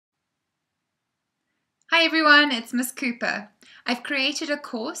Hi everyone, it's Miss Cooper. I've created a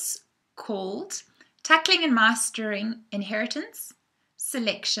course called Tackling and Mastering Inheritance,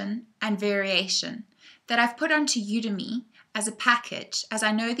 Selection and Variation that I've put onto Udemy as a package, as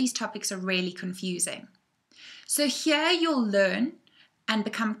I know these topics are really confusing. So here you'll learn and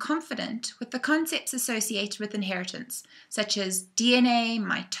become confident with the concepts associated with inheritance, such as DNA,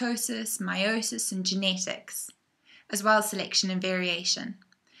 mitosis, meiosis, and genetics, as well as selection and variation.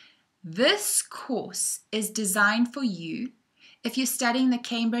 This course is designed for you if you're studying the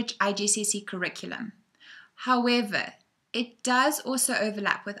Cambridge IGCSE curriculum. However, it does also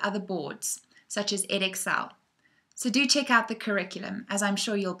overlap with other boards, such as edXL. So do check out the curriculum, as I'm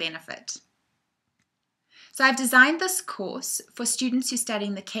sure you'll benefit. So I've designed this course for students who are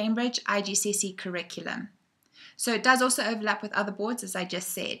studying the Cambridge IGCSE curriculum. So it does also overlap with other boards, as I just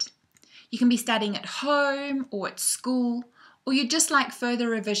said. You can be studying at home or at school, or you'd just like further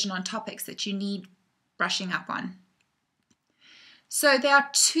revision on topics that you need brushing up on. So there are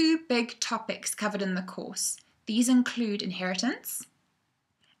two big topics covered in the course. These include inheritance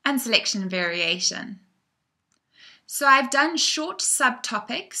and selection and variation. So I've done short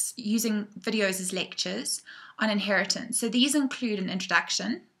subtopics using videos as lectures on inheritance. So these include an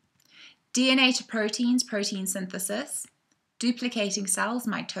introduction, DNA to proteins, protein synthesis, duplicating cells,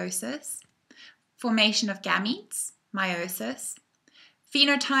 mitosis, formation of gametes, meiosis,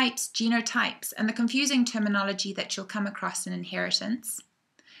 phenotypes, genotypes, and the confusing terminology that you'll come across in inheritance,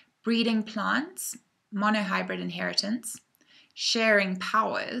 breeding plants, monohybrid inheritance, sharing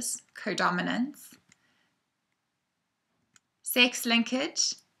powers, codominance, sex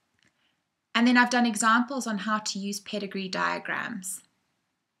linkage, and then I've done examples on how to use pedigree diagrams.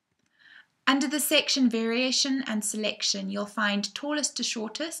 Under the section variation and selection, you'll find tallest to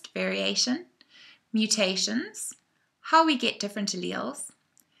shortest, variation, mutations, how we get different alleles,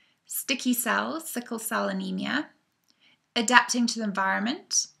 sticky cells, sickle cell anemia, adapting to the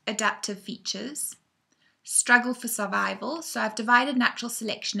environment, adaptive features, struggle for survival. So I've divided natural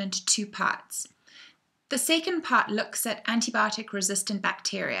selection into two parts. The second part looks at antibiotic-resistant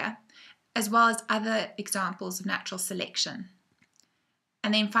bacteria, as well as other examples of natural selection.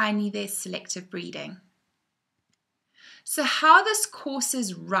 And then finally, there's selective breeding. So how this course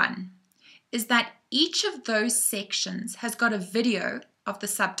is run is that each of those sections has got a video of the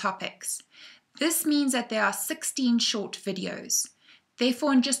subtopics. This means that there are 16 short videos.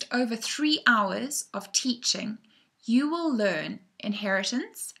 Therefore, in just over 3 hours of teaching, you will learn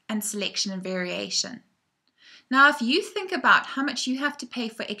inheritance and selection and variation. Now, if you think about how much you have to pay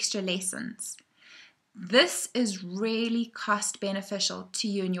for extra lessons, this is really cost beneficial to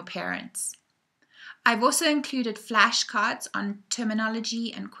you and your parents. I've also included flashcards on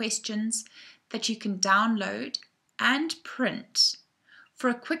terminology and questions that you can download and print for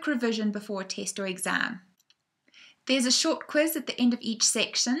a quick revision before a test or exam. There's a short quiz at the end of each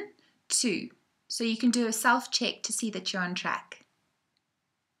section too, so you can do a self-check to see that you're on track.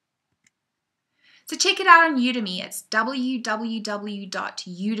 So check it out on Udemy. It's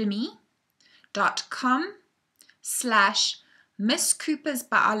www.udemy.com/Miss Cooper's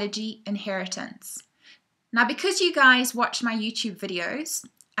Biology Inheritance. Now, because you guys watch my YouTube videos,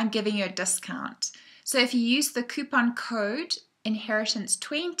 I'm giving you a discount. So if you use the coupon code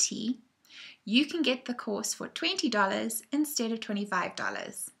Inheritance20, you can get the course for $20 instead of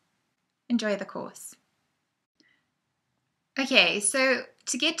 $25. Enjoy the course. Okay, so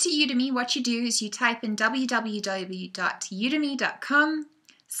to get to Udemy, what you do is you type in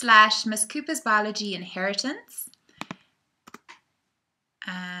www.udemy.com/Miss Cooper's Biology Inheritance,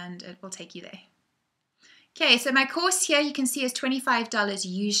 and it will take you there. Okay, so my course here you can see is $25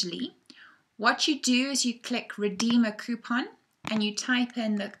 usually. What you do is you click redeem a coupon and you type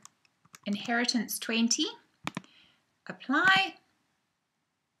in the Inheritance20, apply,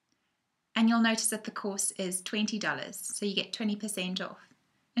 and you'll notice that the course is $20, so you get 20% off.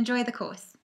 Enjoy the course.